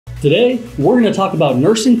Today, we're going to talk about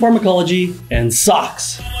nursing pharmacology and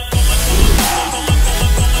socks.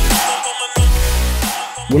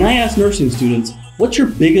 When I ask nursing students, what's your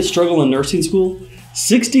biggest struggle in nursing school?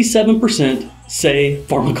 67% say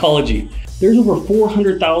pharmacology. There's over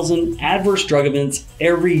 400,000 adverse drug events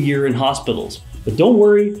every year in hospitals. But don't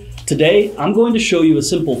worry, today I'm going to show you a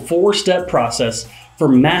simple 4-step process for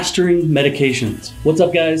mastering medications. What's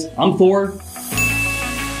up guys? I'm Thor.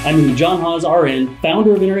 I'm John Haas, RN,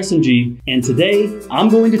 founder of NRSNG, and today I'm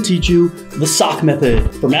going to teach you the SOC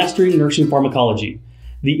method for mastering nursing pharmacology.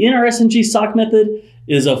 The NRSNG SOC method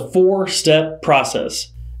is a 4-step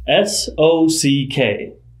process,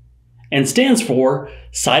 SOCK, and stands for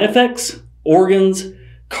side effects, organs,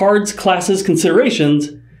 cards, classes, considerations,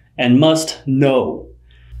 and must know.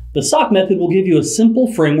 The SOC method will give you a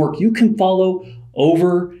simple framework you can follow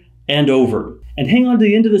over and over. And hang on to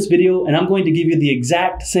the end of this video and I'm going to give you the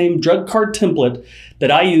exact same drug card template that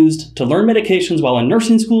I used to learn medications while in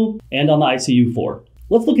nursing school and on the ICU floor.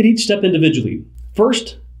 Let's look at each step individually.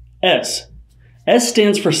 First, S. S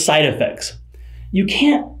stands for side effects. You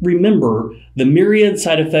can't remember the myriad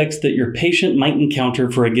side effects that your patient might encounter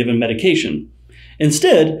for a given medication.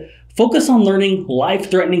 Instead, focus on learning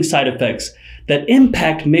life-threatening side effects that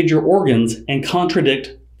impact major organs and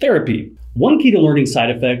contradict therapy. One key to learning side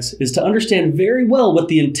effects is to understand very well what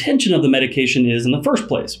the intention of the medication is in the first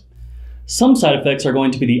place. Some side effects are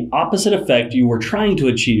going to be the opposite effect you were trying to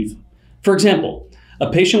achieve. For example, a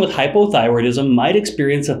patient with hypothyroidism might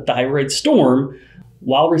experience a thyroid storm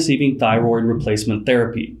while receiving thyroid replacement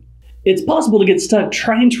therapy. It's possible to get stuck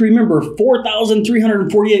trying to remember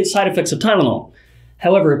 4,348 side effects of Tylenol.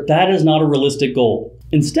 However, that is not a realistic goal.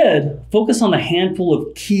 Instead, focus on the handful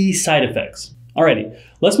of key side effects. Alrighty,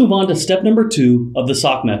 let's move on to step number 2 of the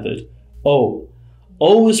SOC method, O.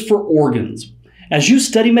 O is for organs. As you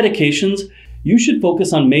study medications, you should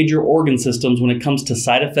focus on major organ systems when it comes to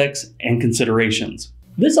side effects and considerations.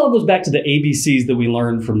 This all goes back to the ABCs that we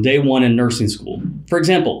learned from day 1 in nursing school. For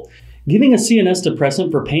example, giving a CNS depressant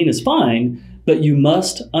for pain is fine, but you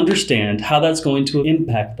must understand how that's going to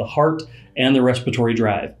impact the heart and the respiratory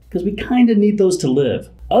drive, because we kind of need those to live.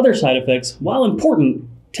 Other side effects, while important,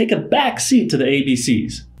 take a back seat to the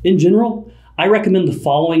ABCs. In general, I recommend the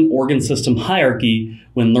following organ system hierarchy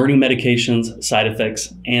when learning medications, side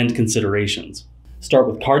effects, and considerations. Start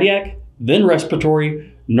with cardiac, then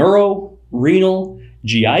respiratory, neuro, renal,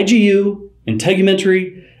 GI-GU,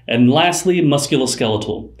 integumentary, and lastly,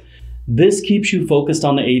 musculoskeletal. This keeps you focused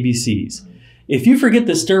on the ABCs. If you forget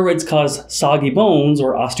that steroids cause soggy bones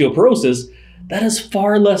or osteoporosis, that is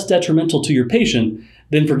far less detrimental to your patient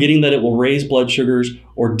than forgetting that it will raise blood sugars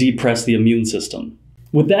or depress the immune system.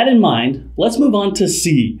 With that in mind, let's move on to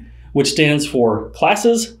C, which stands for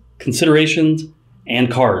classes, considerations,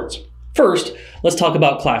 and cards. First, let's talk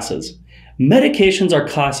about classes. Medications are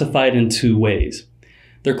classified in 2 ways.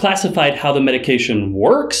 They're classified how the medication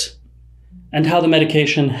works and how the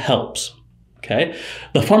medication helps. Okay?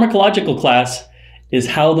 The pharmacological class is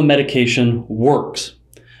how the medication works.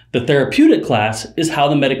 The therapeutic class is how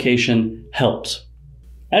the medication helps.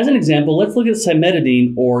 As an example, let's look at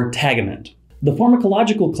cimetidine or Tagamet. The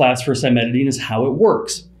pharmacological class for cimetidine is how it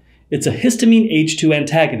works. It's a histamine H2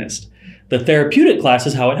 antagonist. The therapeutic class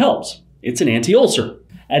is how it helps. It's an anti-ulcer.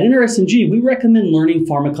 At NRSNG, we recommend learning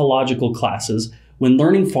pharmacological classes when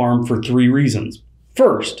learning pharm for 3 reasons.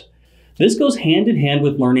 First, this goes hand in hand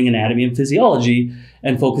with learning anatomy and physiology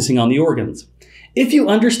and focusing on the organs. If you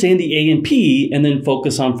understand the A and P and then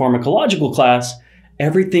focus on pharmacological class,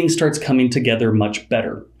 everything starts coming together much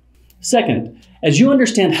better. Second, as you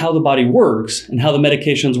understand how the body works and how the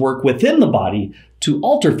medications work within the body to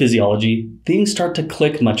alter physiology, things start to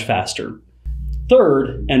click much faster.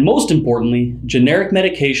 Third, and most importantly, generic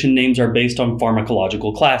medication names are based on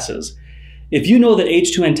pharmacological classes. If you know that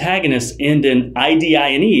H2 antagonists end in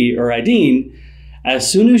IDINE or IDINE,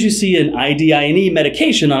 as soon as you see an IDINE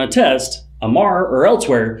medication on a test, a MAR or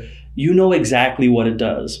elsewhere, you know exactly what it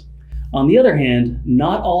does. On the other hand,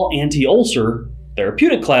 not all anti-ulcer,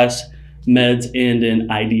 therapeutic class, meds end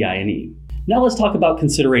in IDINE. Now let's talk about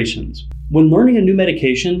considerations. When learning a new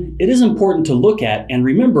medication, it is important to look at and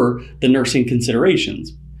remember the nursing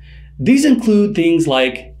considerations. These include things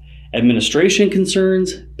like administration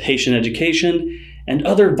concerns, patient education, and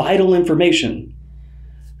other vital information.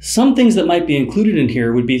 Some things that might be included in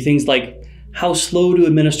here would be things like how slow to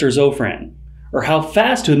administer Zofran, or how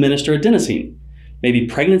fast to administer adenosine. Maybe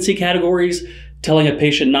pregnancy categories, telling a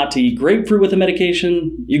patient not to eat grapefruit with a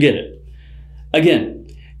medication, you get it. Again,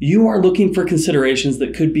 you are looking for considerations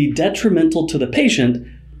that could be detrimental to the patient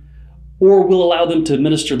or will allow them to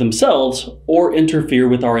administer themselves or interfere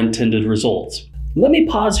with our intended results. Let me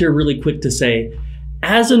pause here really quick to say,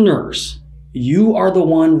 as a nurse, you are the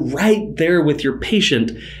one right there with your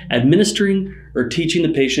patient administering or teaching the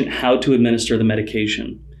patient how to administer the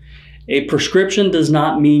medication. A prescription does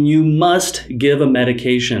not mean you must give a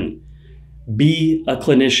medication. Be a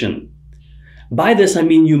clinician. By this, I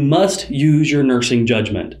mean you must use your nursing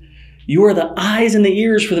judgment. You are the eyes and the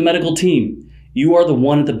ears for the medical team. You are the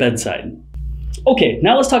one at the bedside. Okay,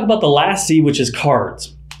 now let's talk about the last C, which is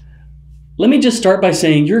cards. Let me just start by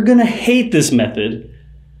saying you're gonna hate this method,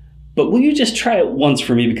 but will you just try it once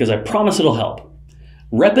for me, because I promise it'll help.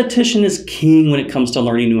 Repetition is king when it comes to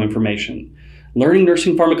learning new information. Learning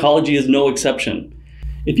nursing pharmacology is no exception.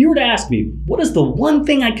 If you were to ask me, what is the one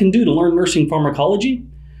thing I can do to learn nursing pharmacology?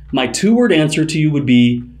 My two-word answer to you would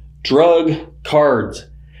be drug cards.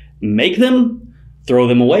 Make them, throw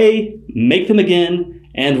them away, make them again,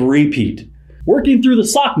 and repeat. Working through the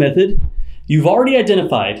SOC method, you've already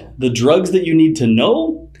identified the drugs that you need to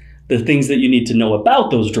know, the things that you need to know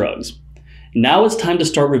about those drugs. Now it's time to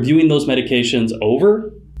start reviewing those medications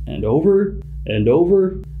over and over and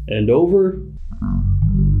over and over.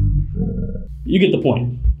 You get the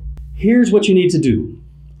point. Here's what you need to do.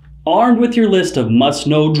 Armed with your list of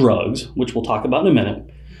must-know drugs, which we'll talk about in a minute,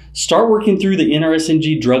 start working through the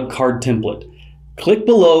NRSNG drug card template. Click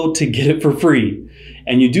below to get it for free.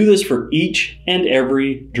 And you do this for each and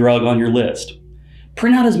every drug on your list.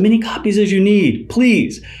 Print out as many copies as you need,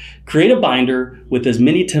 please. Create a binder with as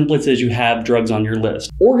many templates as you have drugs on your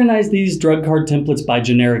list. Organize these drug card templates by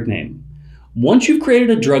generic name. Once you've created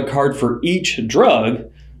a drug card for each drug,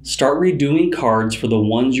 start redoing cards for the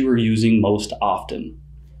ones you are using most often.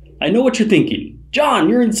 I know what you're thinking. John,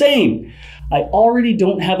 you're insane. I already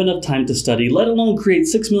don't have enough time to study, let alone create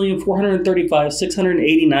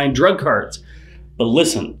 6,435,689 drug cards. But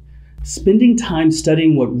listen, spending time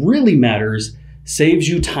studying what really matters saves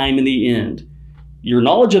you time in the end. Your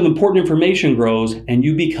knowledge of important information grows and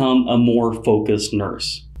you become a more focused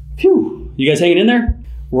nurse. Phew, you guys hanging in there?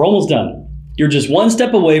 We're almost done. You're just one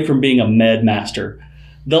step away from being a med master.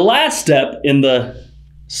 The last step in the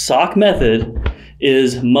SOC method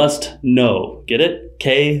is must know. Get it?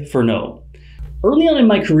 K for know. Early on in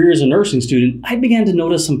my career as a nursing student, I began to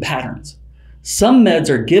notice some patterns. Some meds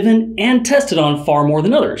are given and tested on far more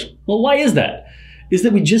than others. Well, why is that? Is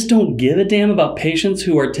that we just don't give a damn about patients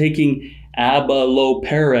who are taking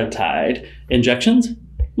abaloparatide injections?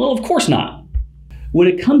 Well, of course not. When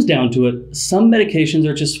it comes down to it, some medications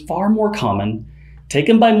are just far more common,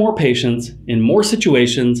 taken by more patients in more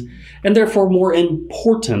situations, and therefore more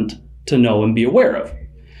important to know and be aware of.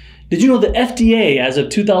 Did you know the FDA, as of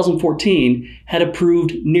 2014, had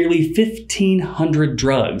approved nearly 1,500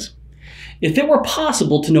 drugs? If it were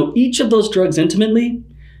possible to know each of those drugs intimately,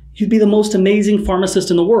 you'd be the most amazing pharmacist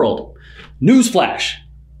in the world. Newsflash,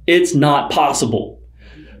 it's not possible.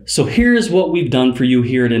 So here's what we've done for you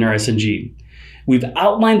here at NRSNG. We've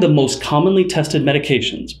outlined the most commonly tested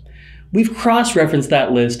medications. We've cross-referenced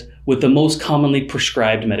that list with the most commonly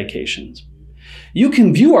prescribed medications. You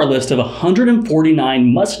can view our list of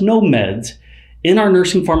 149 must-know meds in our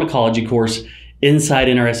nursing pharmacology course inside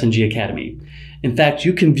NRSNG Academy. In fact,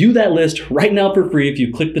 you can view that list right now for free if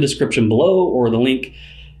you click the description below or the link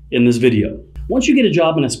in this video. Once you get a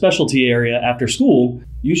job in a specialty area after school,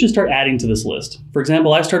 you should start adding to this list. For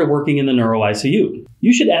example, I started working in the neuro ICU.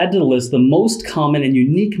 You should add to the list the most common and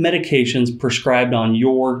unique medications prescribed on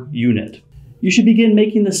your unit. You should begin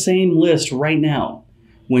making the same list right now.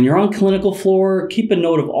 When you're on clinical floor, keep a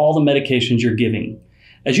note of all the medications you're giving.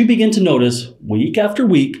 As you begin to notice, week after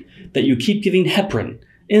week, that you keep giving heparin,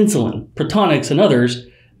 insulin, Protonix, and others,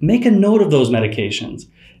 make a note of those medications.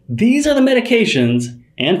 These are the medications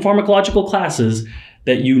and pharmacological classes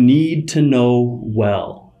that you need to know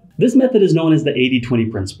well. This method is known as the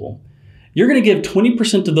 80-20 principle. You're going to give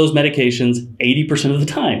 20% of those medications 80% of the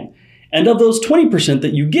time. And of those 20%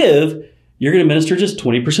 that you give, you're going to administer just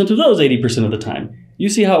 20% of those 80% of the time. You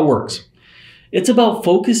see how it works. It's about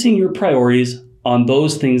focusing your priorities on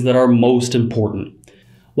those things that are most important.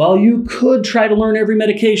 While you could try to learn every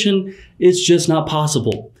medication, it's just not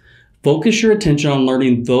possible. Focus your attention on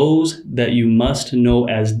learning those that you must know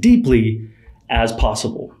as deeply as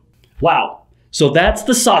possible. Wow, so that's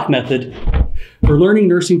the SOC method for learning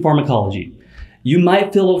nursing pharmacology. You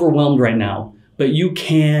might feel overwhelmed right now, but you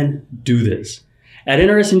can do this. At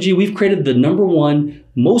NRSNG, we've created the #1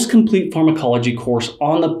 most complete pharmacology course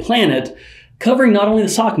on the planet, covering not only the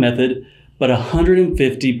SOC method, but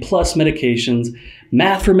 150 plus medications,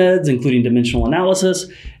 math for meds, including dimensional analysis,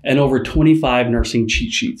 and over 25 nursing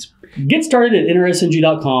cheat sheets. Get started at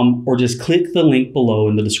nrsng.com or just click the link below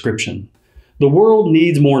in the description. The world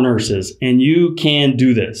needs more nurses, and you can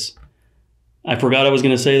do this. I forgot I was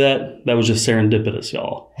going to say that. That was just serendipitous,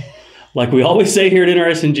 y'all. Like we always say here at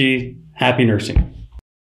NRSNG, happy nursing.